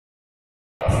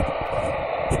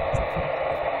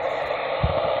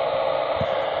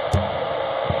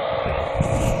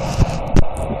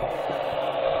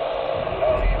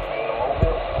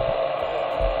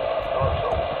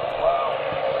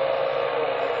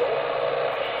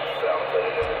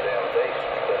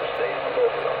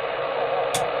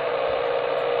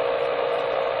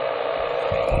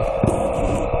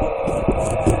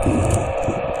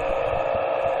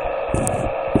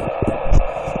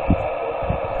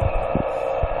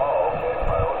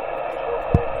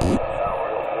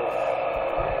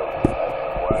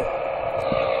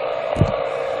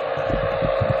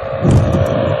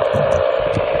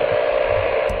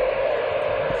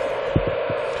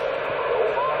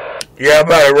Yeah, how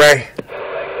about it, Ray?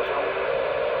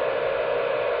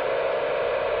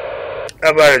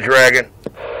 How about it, Dragon?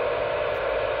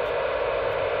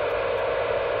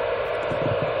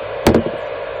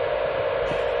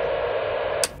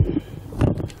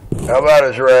 How about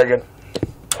it, Dragon?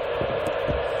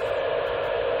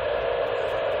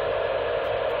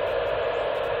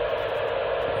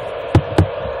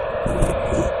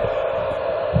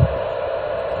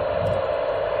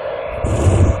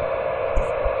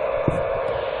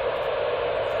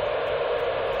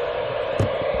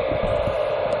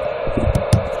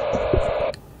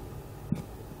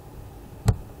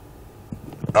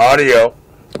 Audio.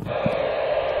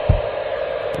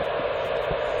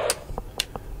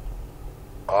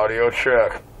 Audio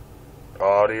check.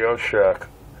 Audio check.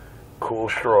 Cool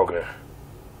stroking.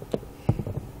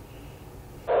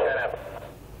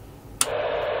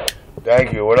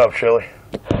 Thank you. What up, Chili?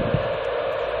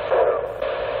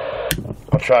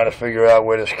 I'm trying to figure out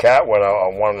where this cat went. I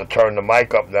wanted to turn the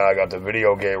mic up now. I got the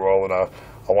video gate rolling. I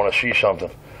want to see something.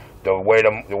 The way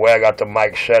I got the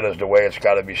mic set is the way it's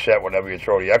got to be set whenever you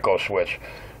throw the echo switch.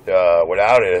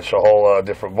 Without it, it's a whole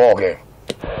different ball game.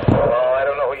 Well, I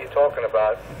don't know who you're talking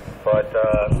about, but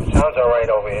sounds all right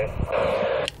over here.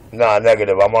 Nah,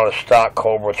 negative. I'm on a stock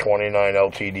Cobra 29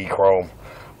 LTD Chrome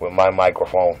with my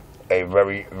microphone. A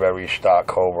very, very stock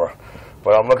Cobra.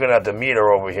 But I'm looking at the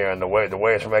meter over here, and the way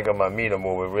it's making my meter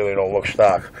move, it really don't look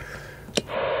stock.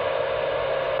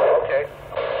 Okay.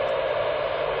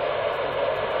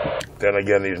 Then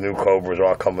again, these new Cobras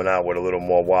are coming out with a little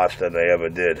more watts than they ever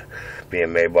did,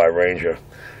 being made by Ranger.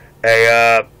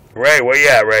 Hey, Ray, where you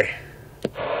at, Ray?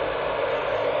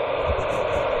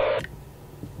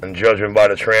 And judging by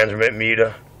the transmit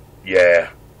meter,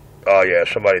 yeah. Oh, yeah,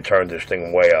 somebody turned this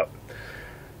thing way up.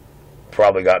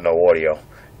 Probably got no audio.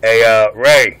 Hey,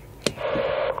 Ray.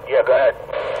 Yeah, go ahead.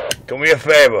 Do me a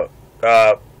favor.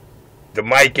 The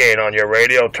mic gain on your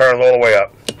radio, turn it all the way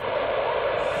up.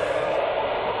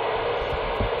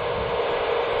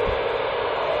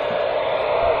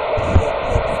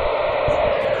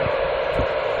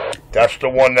 That's the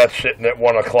one that's sitting at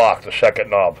 1 o'clock, the second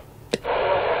knob.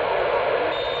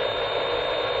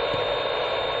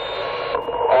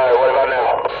 Alright, what about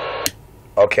now?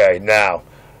 Okay, now,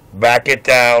 back it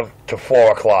down to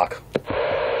 4 o'clock.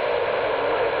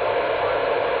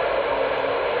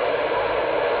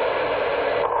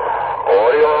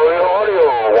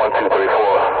 Audio, 1, 2, 3, 4.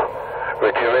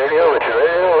 Richie Radio, Richie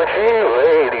Radio, Richie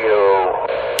Radio.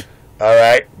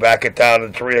 Alright, back it down to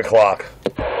 3 o'clock.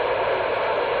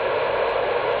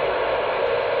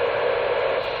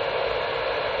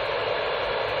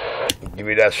 Give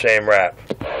me that same rap.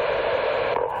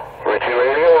 Richie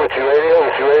Radio, Richie Radio,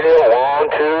 Richie Radio, 1,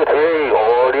 2, 3,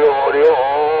 audio.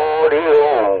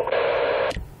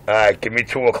 Alright, give me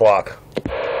 2 o'clock.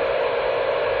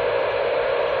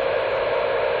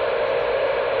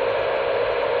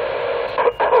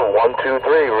 One, two,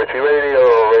 three, Richie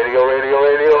Radio, radio,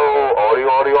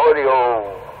 audio.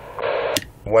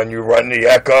 When you run the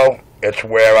echo, it's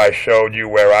where I showed you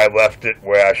where I left it,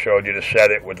 where I showed you to set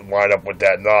it with line up with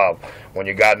that knob. When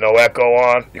you got no echo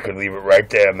on, you can leave it right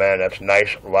there, man. That's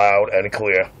nice, loud, and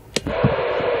clear. Well,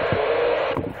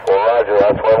 Roger,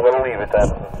 that's where I'm gonna leave it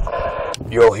then.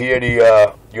 You'll hear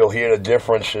the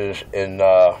differences in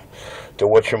the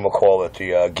whatchamacallit,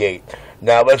 the gate.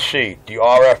 Now let's see, the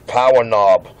RF power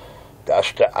knob,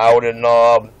 that's the outer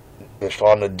knob. It's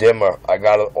on the dimmer. I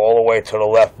got it all the way to the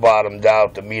left bottom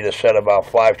down. The meter set about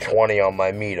 520 on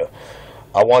my meter.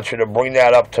 I want you to bring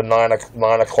that up to 9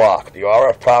 o'clock. The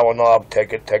RF power knob,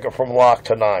 take it from lock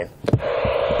to 9.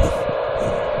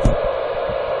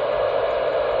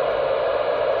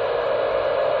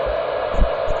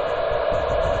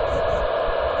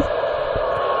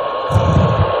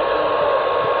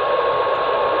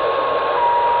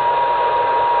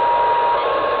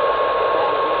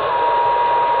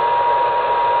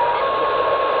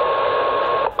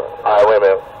 Wait a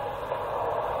minute.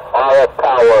 RF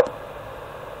power.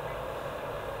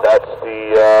 That's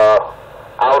the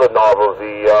outer knob of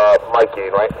the mic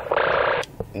gain, right?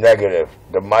 Negative.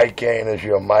 The mic gain is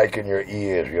your mic in your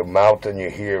ears, your mouth and your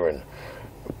hearing.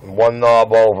 One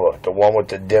knob over, the one with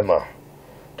the dimmer.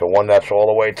 The one that's all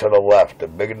the way to the left. The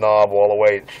big knob all the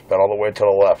way to the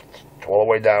left. All the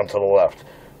way down to the left.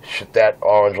 Hit that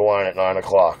orange line at 9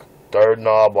 o'clock. Third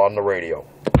knob on the radio.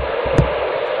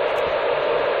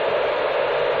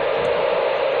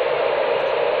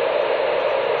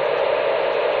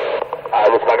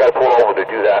 Listen, I gotta pull over to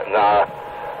do that, and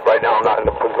right now I'm not in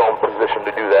the position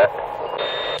to do that.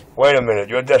 Wait a minute,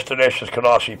 your destination's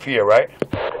Canarsie Pier, right?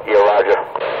 Yeah, Roger.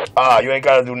 You ain't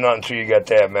gotta do nothing till you get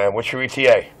there, man. What's your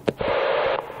ETA?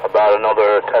 About about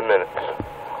another 10 minutes.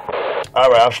 All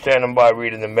right, I'm standing by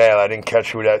reading the mail. I didn't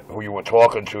catch who you were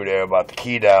talking to there about the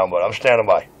key down, but I'm standing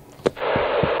by.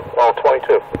 Well,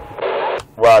 22.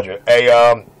 Roger. Hey,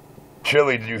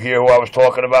 Chili, did you hear who I was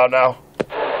talking about now?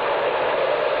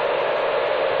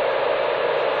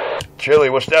 Chili,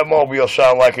 what's that mobile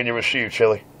sound like in your receive,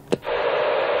 Chili?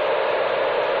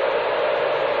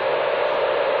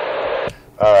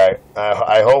 All right.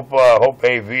 I hope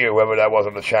AV or whoever that was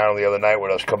on the channel the other night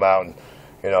with us come out and,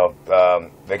 you know,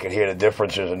 they can hear the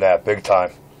differences in that big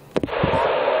time.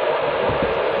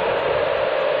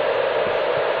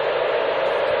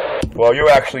 Well, you're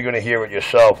actually going to hear it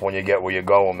yourself when you get where you're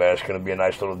going, man. It's going to be a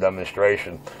nice little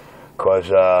demonstration because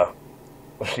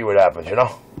we'll see what happens, you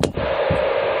know?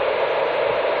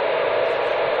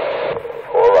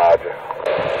 Roger.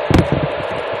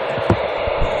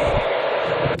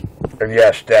 And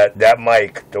yes, that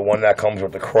mic, the one that comes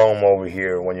with the chrome over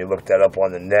here, when you look that up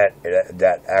on the net,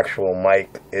 that actual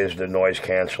mic is the noise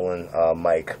canceling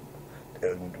mic.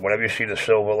 Whenever you see the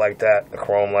silver like that, the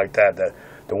chrome like that, the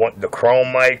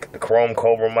chrome mic, the chrome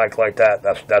Cobra mic like that,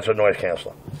 that's a noise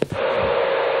canceller.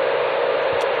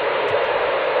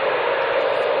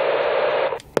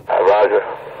 Roger.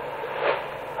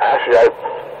 Actually,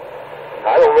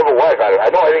 I don't remember why I got it. I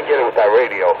know I didn't get it with that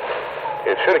radio.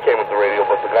 It should have came with the radio,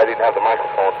 but the guy didn't have the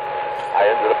microphone. I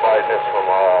ended up buying this from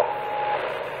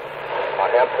my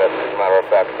handset, as a matter of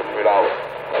fact, for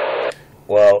 $3.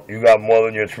 Well, you got more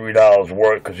than your $3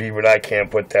 worth, because even I can't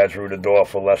put that through the door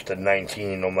for less than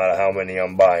 $19, no matter how many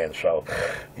I'm buying. So,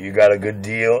 you got a good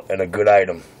deal and a good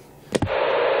item.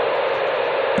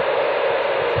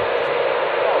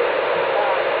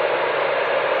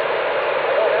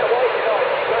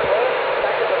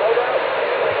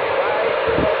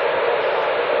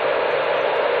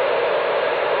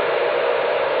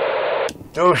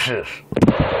 Deuces.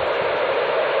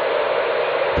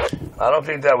 I don't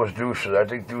think that was Deuces. I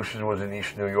think Deuces was in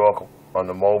East New York on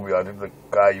the Mobile. I think the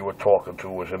guy you were talking to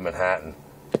was in Manhattan.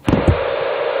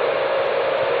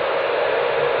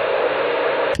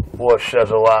 Which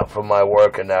says a lot for my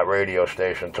work in that radio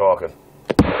station talking.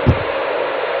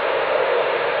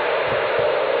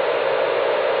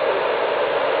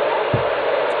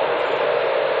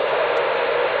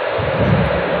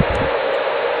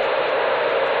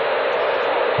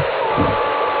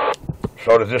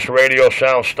 So does this radio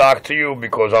sound stock to you?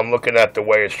 Because I'm looking at the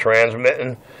way it's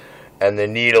transmitting, and the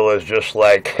needle is just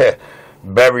like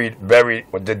buried.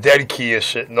 The dead key is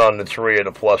sitting on the tree of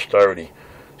the plus 30.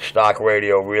 Stock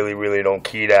radio really don't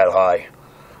key that high.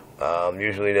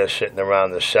 Usually they're sitting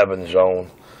around the 7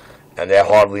 zone, and they're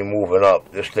hardly moving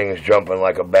up. This thing is jumping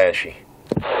like a banshee.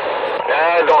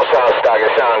 It don't sound stock.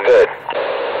 It sound good.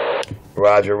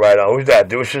 Roger, right on. Who's that,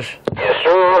 Deuces? Yes,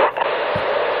 sir.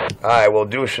 Alright, well,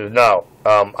 Deuces, no.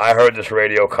 I heard this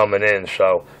radio coming in,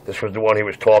 so this was the one he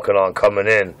was talking on coming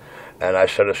in. And I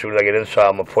said, as soon as I get inside,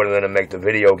 I'm going to put it in and make the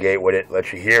video gate with it,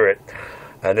 let you hear it.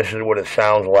 And this is what it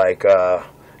sounds like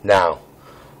now.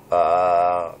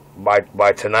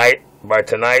 By tonight,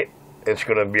 it's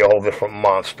going to be a whole different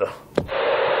monster. Okay,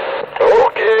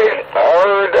 I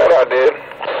heard that I did.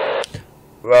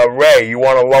 Ray, you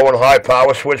want a low and high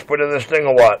power switch put in this thing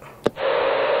or what?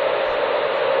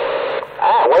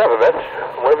 Whatever, man.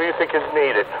 Whatever you think is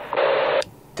needed.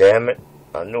 Damn it.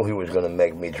 I knew he was going to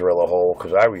make me drill a hole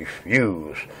because I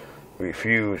refuse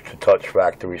to touch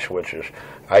factory switches.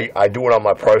 I do it on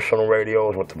my personal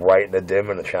radios with the bright and the dim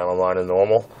and the channel line and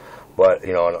normal. But,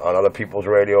 you know, on other people's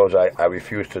radios, I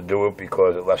refuse to do it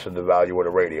because it lessens the value of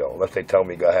the radio. Unless they tell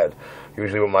me, go ahead.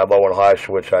 Usually with my low and high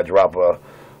switch, I drop a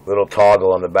little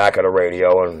toggle on the back of the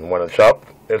radio, and when it's up,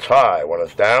 it's high. When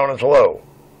it's down, it's low.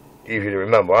 Easy to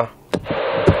remember, huh?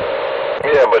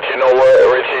 Yeah, but you know what,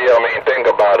 Richie? I mean, think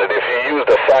about it. If you use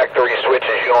the factory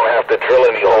switches, you don't have to drill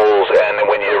any holes, and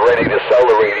when you're ready to sell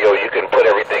the radio, you can put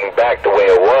everything back the way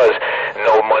it was.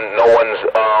 No one's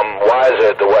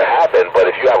wiser to what happened, but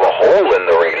if you have a hole in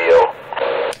the radio...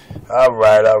 All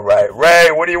right.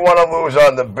 Ray, what do you want to lose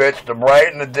on the bitch, the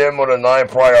bright and the dim or the 9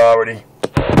 priority?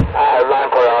 9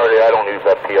 priority, I don't use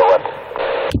that POS.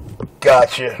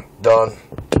 Gotcha. Done.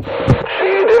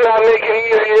 See, did not make it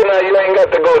easier. Now you ain't got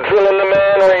to go drilling the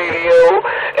man radio,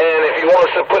 and if he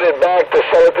wants to put it back to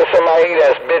sell it to somebody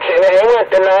that's bitching, hey, what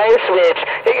the 9 switch,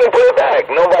 he can put it back.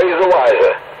 Nobody's the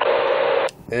wiser.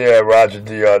 Yeah, Roger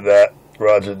D on that.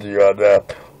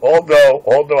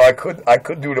 Although I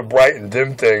could do the bright and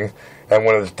dim thing, and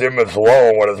when it's dim it's low,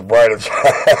 and when it's bright it's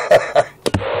high.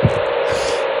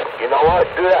 You know what?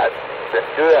 Do that.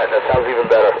 Let's do that. That sounds even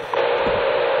better.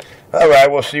 All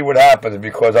right, we'll see what happens,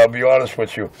 because I'll be honest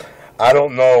with you. I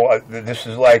don't know. This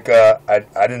is like I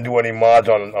didn't do any mods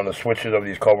on the switches of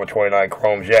these Cobra 29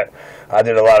 Chromes yet. I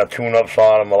did a lot of tune-ups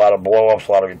on them, a lot of blow-ups,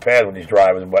 a lot of repairs with these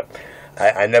drivers, but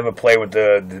I never play with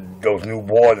those new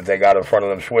boards that they got in front of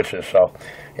them switches. So,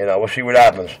 you know, we'll see what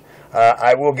happens.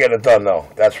 I will get it done though,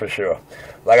 that's for sure.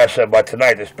 Like I said, by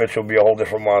tonight this bitch will be a whole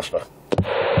different monster.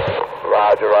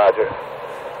 Roger, Roger.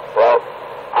 Well,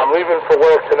 I'm leaving for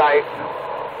work tonight,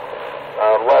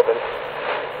 11.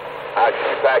 I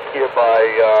should be back here by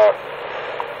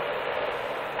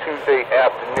Tuesday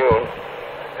afternoon,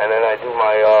 and then I do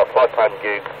my part-time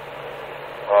gig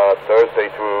Thursday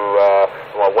through,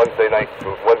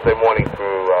 Wednesday morning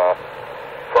through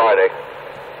Friday,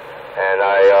 and I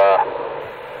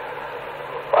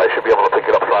should be able to pick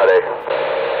it up Friday.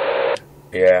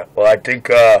 Yeah, well, I think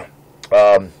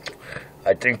what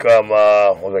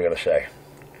was I gonna say?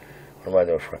 What am I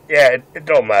doing for? Yeah, it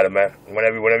don't matter, man.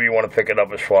 Whenever you want to pick it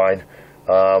up is fine.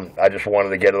 I just wanted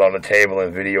to get it on the table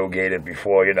and video gate it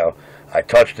before, you know, I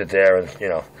touched it there, and, you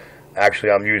know,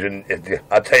 actually I'm using it.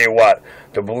 I'll tell you what,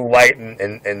 the blue light and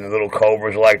the little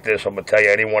Cobras like this, I'm going to tell you,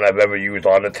 anyone I've ever used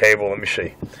on the table, let me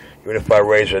see. Even if I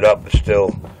raise it up, it's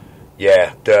still,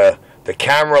 yeah, the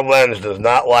camera lens does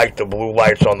not like the blue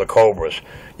lights on the Cobras.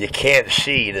 You can't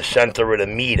see the center of the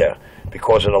meter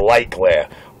because of the light glare.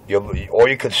 All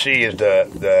you could see is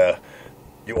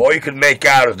all you could make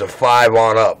out is the 5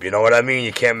 on up. You know what I mean?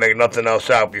 You can't make nothing else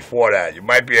out before that. You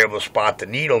might be able to spot the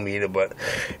needle meter, but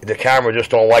the camera just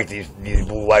don't like these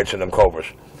blue lights in them Cobras.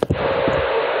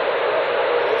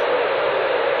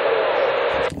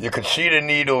 You can see the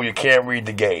needle, you can't read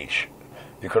the gauge.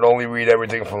 You can only read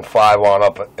everything from 5 on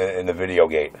up in the video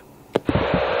gate. Hey,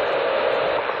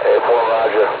 Paul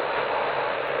Roger.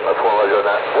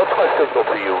 What's my signal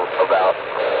to you about?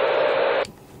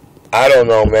 I don't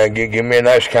know, man. Give me a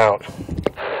nice count. 1, 2,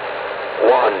 3, 4,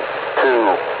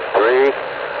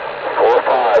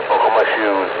 5. Buckle my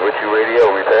shoes. Richie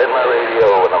Radio repaired my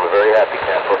radio, and I'm a very happy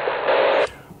camper.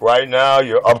 Right now,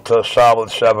 you're up to a solid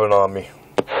 7 on me.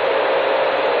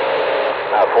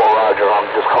 Now, Paul Roger, I'm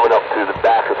just coming up to the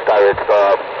back of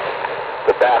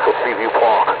the back of Seaview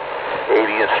Park,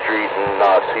 80th Street and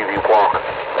Seaview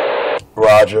Park.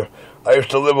 Roger. I used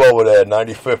to live over there,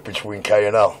 95th between K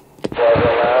and L.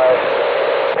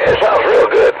 It sounds real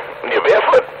good. You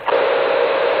barefoot?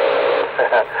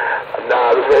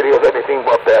 Nah, this radio's anything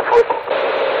but barefoot.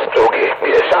 It's okay.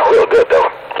 Yeah, it sounds real good, though.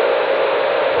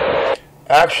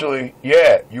 Actually,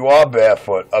 yeah, you are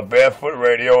barefoot. A barefoot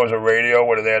radio is a radio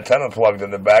with an antenna plugged in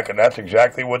the back, and that's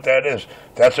exactly what that is.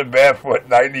 That's a barefoot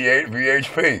 98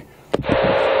 VHP.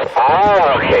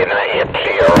 Oh, okay, now you're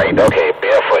right. Okay,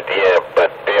 barefoot, yeah,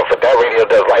 but barefoot, that radio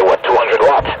does like, what, 200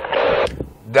 watts?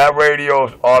 That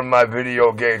radio's on my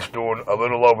video gates doing a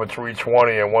little over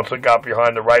 320, and once it got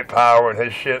behind the right power and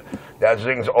his shit, that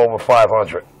zing's over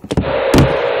 500.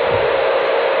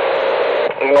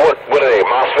 What are they,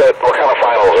 MOSFET? What kind of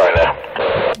finals are there?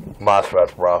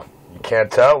 MOSFETs, bro. You can't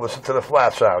tell? Listen to the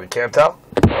flat sound. You can't tell?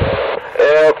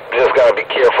 Yeah, just gotta be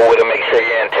careful with it, make sure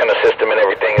your antenna system and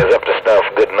everything is up to stuff,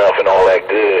 good enough and all that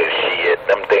good shit.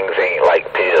 Them things ain't like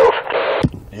pills.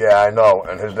 Yeah, I know,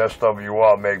 and his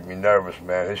SWR make me nervous,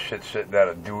 man. His shit's sitting at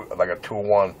like a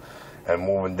 2-1 and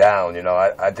moving down, you know.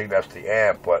 I think that's the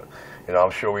amp, but, you know,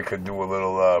 I'm sure we could do a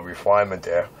little refinement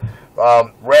there.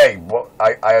 Ray,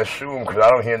 I assume, because I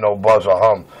don't hear no buzz or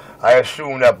hum, I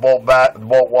assume that bolt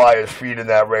wires feeding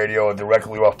that radio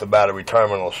directly off the battery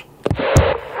terminals.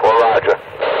 For Roger.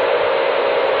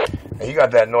 And he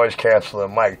got that noise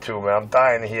canceling mic too, man. I'm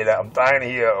dying to hear that. I'm dying to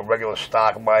hear a regular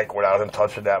stock mic without him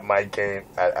touching that mic gain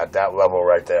at that level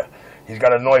right there. He's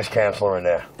got a noise canceller in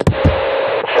there.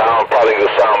 Probably will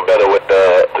sound better with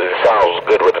it sounds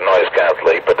good with the noise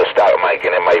canceller, but the stock mic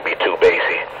in it might be too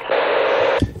bassy.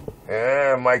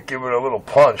 Yeah, might give it a little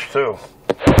punch too.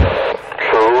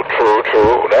 True.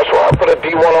 That's why I put a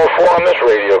D104 on this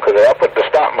radio, because if I put the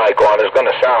stock mic on, it's going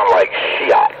to sound like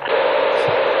shit.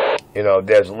 You know,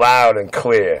 there's loud and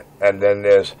clear, and then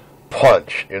there's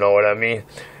punch. You know what I mean?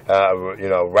 You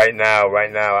know, right now,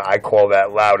 I call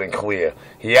that loud and clear.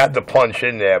 He had the punch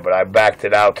in there, but I backed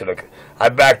it out to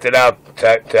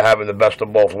having the best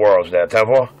of both worlds there. 10-4?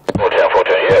 Well, 10-4,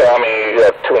 yeah. I mean, you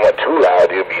got too loud,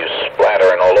 you'll be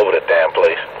splattering all over the damn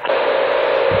place.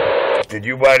 Did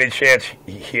you by any chance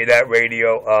hear that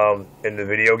radio in the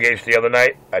video gates the other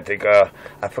night? I think, I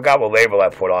forgot what label I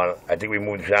put on it. I think we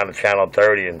moved down to channel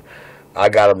 30, and I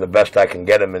got him the best I can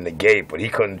get him in the gate, but he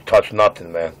couldn't touch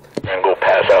nothing, man. And go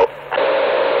pass out.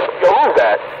 Yo, who's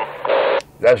that?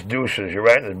 That's Deuces. You're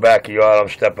right in his backyard. I'm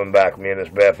stepping back. Me and this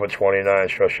Barefoot 29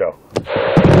 show.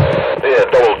 Yeah,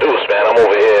 double deuce, man. I'm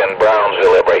over here in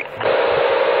Brownsville, right?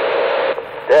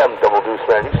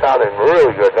 man. You sounding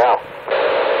really good now.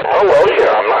 Oh, well,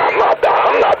 yeah, I'm not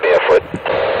barefoot.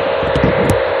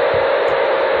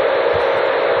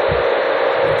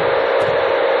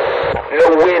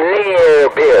 Nowhere near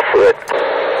barefoot.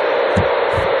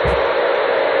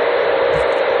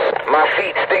 My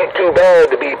feet stink too bad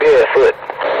to be barefoot.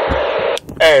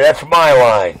 Hey, that's my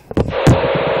line.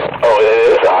 Oh, it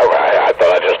is? All right. I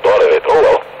thought I just thought of it. Oh,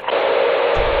 well.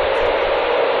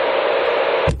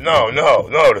 No,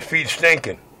 the feet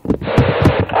stinking.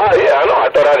 Ah, yeah, I know. I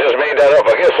thought I just made that up.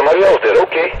 I guess somebody else did.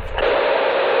 Okay.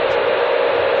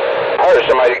 I heard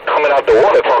somebody coming out the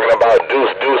water talking about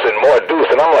deuce, deuce, and more deuce,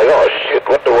 and I'm like, oh, shit,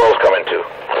 what the world's coming to?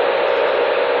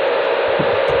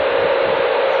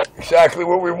 Exactly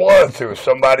what we wanted to.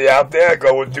 Somebody out there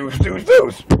go with deuce, deuce,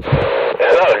 deuce. And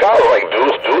another guy was like,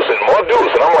 deuce, deuce, and more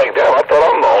deuce, and I'm like, damn, I thought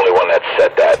I'm the only one that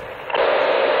said that.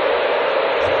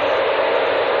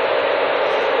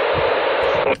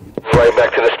 Right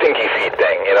back to the stinky feet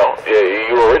thing, you know.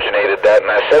 You originated that, and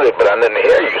I said it, but I didn't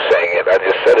hear you saying it. I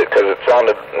just said it because it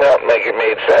sounded, it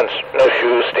made sense. No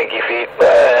shoes, stinky feet.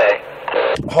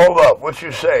 Hold up, what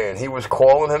you saying? He was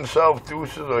calling himself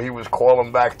deuces, or he was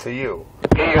calling back to you?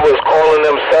 He was calling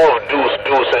himself deuce,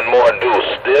 deuce, and more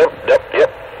deuce. Yep.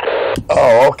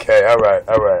 Oh, okay, all right.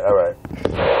 I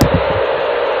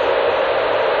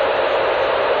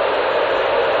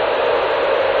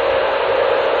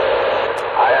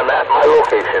am at my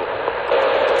location.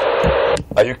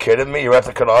 Are you kidding me? You're at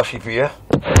the Canarsie Pier?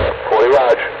 40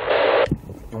 Raj.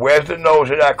 Where's the nose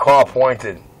of that car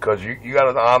pointed? Because you got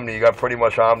an Omni, you got pretty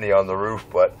much Omni on the roof,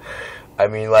 but, I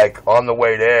mean, like, on the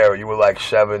way there, you were like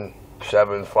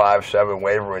 757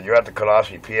 wavering. You're at the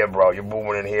Canarsie Pier, bro. You're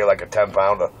moving in here like a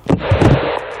 10-pounder.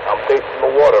 I'm facing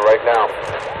the water right now.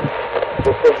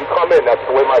 Just as you come in, that's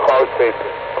the way my car is facing.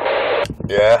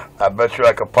 Yeah, I bet you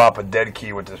I could pop a dead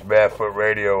key with this barefoot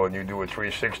radio and you do a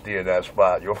 360 in that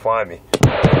spot. You'll find me.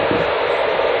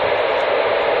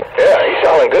 Yeah, he's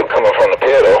sounding good coming from the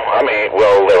pier, though. I mean,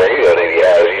 well, the radio that he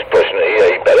has, he's pushing it. Yeah,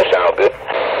 he better sound good.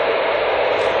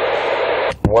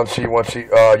 Once he,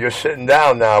 you're sitting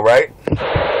down now, right?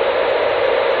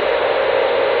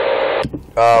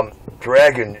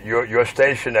 Dragon, you're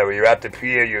stationary. You're at the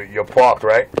pier. You're parked,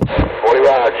 right? 40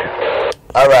 Raj.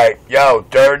 All right, yo,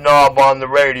 third knob on the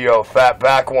radio, fat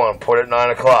back one. Put it 9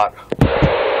 o'clock.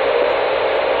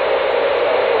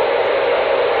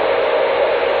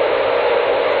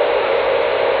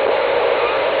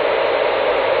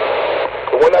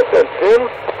 The one that says dim?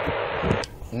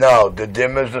 No, the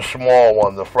dim is the small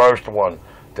one, the first one.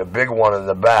 The big one in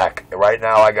the back. Right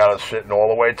now I got it sitting all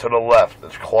the way to the left.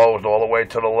 It's closed all the way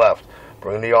to the left.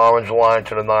 Bring the orange line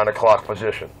to the 9 o'clock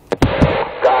position.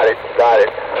 Got it.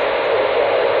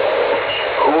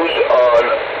 Who's on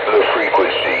the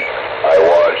frequency? I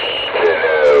want to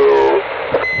know.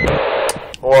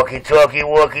 Walkie-talkie.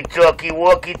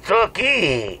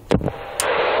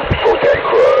 Photon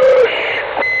crush.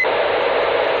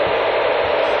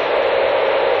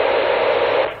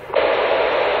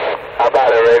 How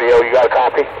about it, radio? You got a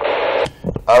copy?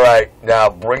 All right, now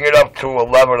bring it up to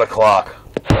 11 o'clock.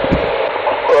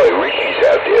 Oh, Richie's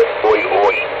out there. Oi.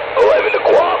 11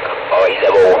 o'clock. Oh, he's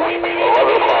at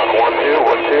 11 o'clock. 1, 2.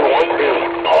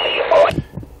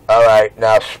 All right,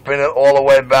 now spin it all the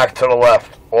way back to the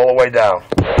left, all the way down.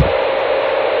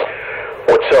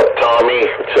 What's up, Tommy?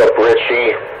 What's up,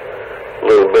 Richie? A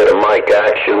little bit of mic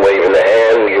action, waving the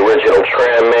hand. The original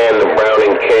Tram Man, the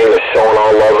Browning King, the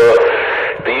Sonar Lover.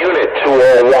 The unit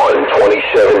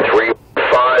 201-27305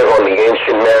 on the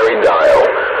ancient Mary dial.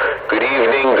 Good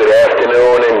evening, good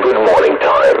afternoon, and good morning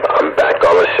time. I'm back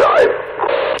on the side.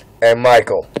 And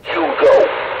Michael. Hugo.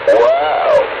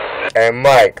 Wow. And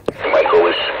Mike. Michael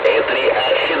is Anthony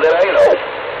Action that I know.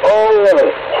 Oh,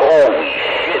 holy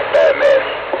shit, Batman.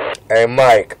 And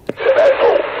Mike.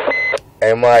 Tobacco.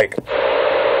 And Mike.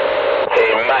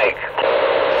 Hey, Mike.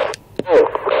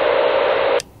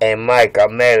 And Mike,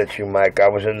 I'm mad at you, Mike. I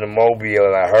was in the mobile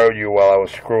and I heard you while I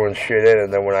was screwing shit in,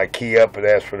 and then when I key up and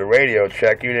asked for the radio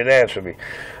check, you didn't answer me.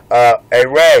 Hey,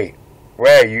 Ray,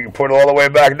 you put it all the way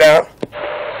back down?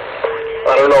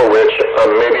 I don't know, Rich.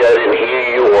 Maybe I didn't hear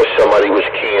you or somebody was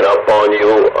keying up on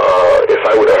you. If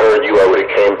I would have heard you, I would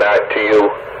have came back to you.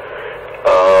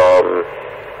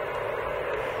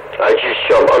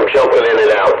 I'm jumping in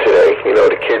and out today. You know,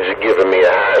 the kids are giving me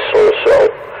a hassle, so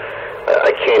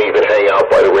I can't even hang out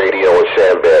by the radio and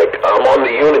sandbag. I'm on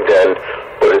the unit then,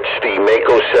 but it's the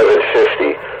Mako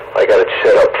 750. I got it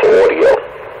set up for audio.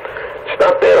 It's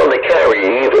not bad on the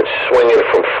carrier either. It's swinging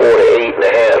from 4 to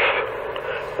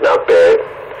 8.5. Not bad.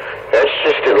 That's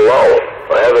just in low.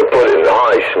 I haven't put it in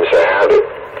high since I have it.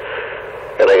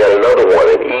 And I got another one,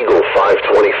 an Eagle 525.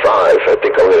 I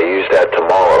think I'm going to use that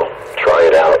tomorrow. Try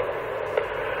it out.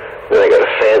 Then I got a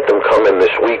Phantom coming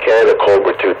this weekend, a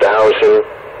Cobra 2000.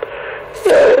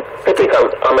 I think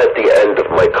I'm at the end of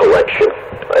my collection,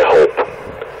 I hope.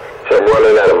 So I'm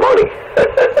running out of money.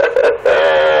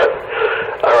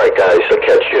 All right, guys, I'll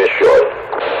catch you short.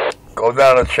 Go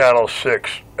down to Channel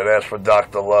 6 and ask for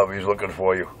Dr. Love. He's looking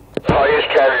for you. Highest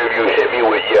carrier you hit me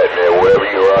with yet, man, wherever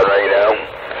you're on right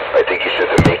now. I think you said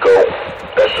the Miko.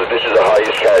 This is the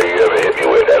highest carrier you ever hit me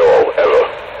with at all, ever.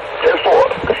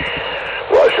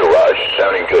 10-4. Roger, Raj.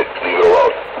 Sounding good. Leave it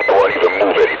alone. I won't even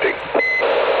move anything.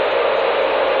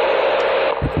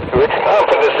 I'll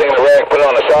put this thing in the rack, put it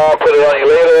on the saw, put it on you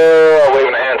later.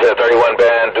 Waving the hand to the 31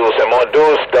 band, deuce and more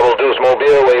deuce, double deuce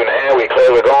mobile, waving the hand, we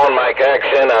clear, we're going, Mike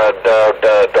Action,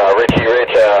 Richie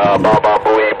Rich, ba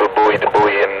buoy, buoy, the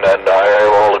buoy, and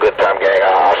all the good time gang,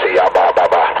 I'll see ya, ba.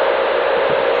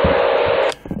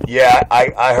 Yeah,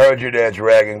 I heard you there,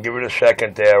 Dragon. Give it a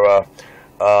second there.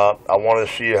 I want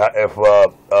to see if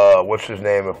what's his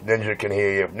name? If Ninja can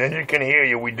hear you. If Ninja can hear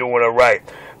you, we doing it right,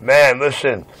 man.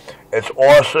 Listen, it's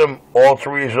awesome. All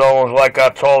three zones, like I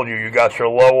told you. You got your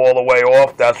low all the way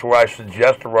off. That's where I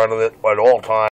suggest running it at all times.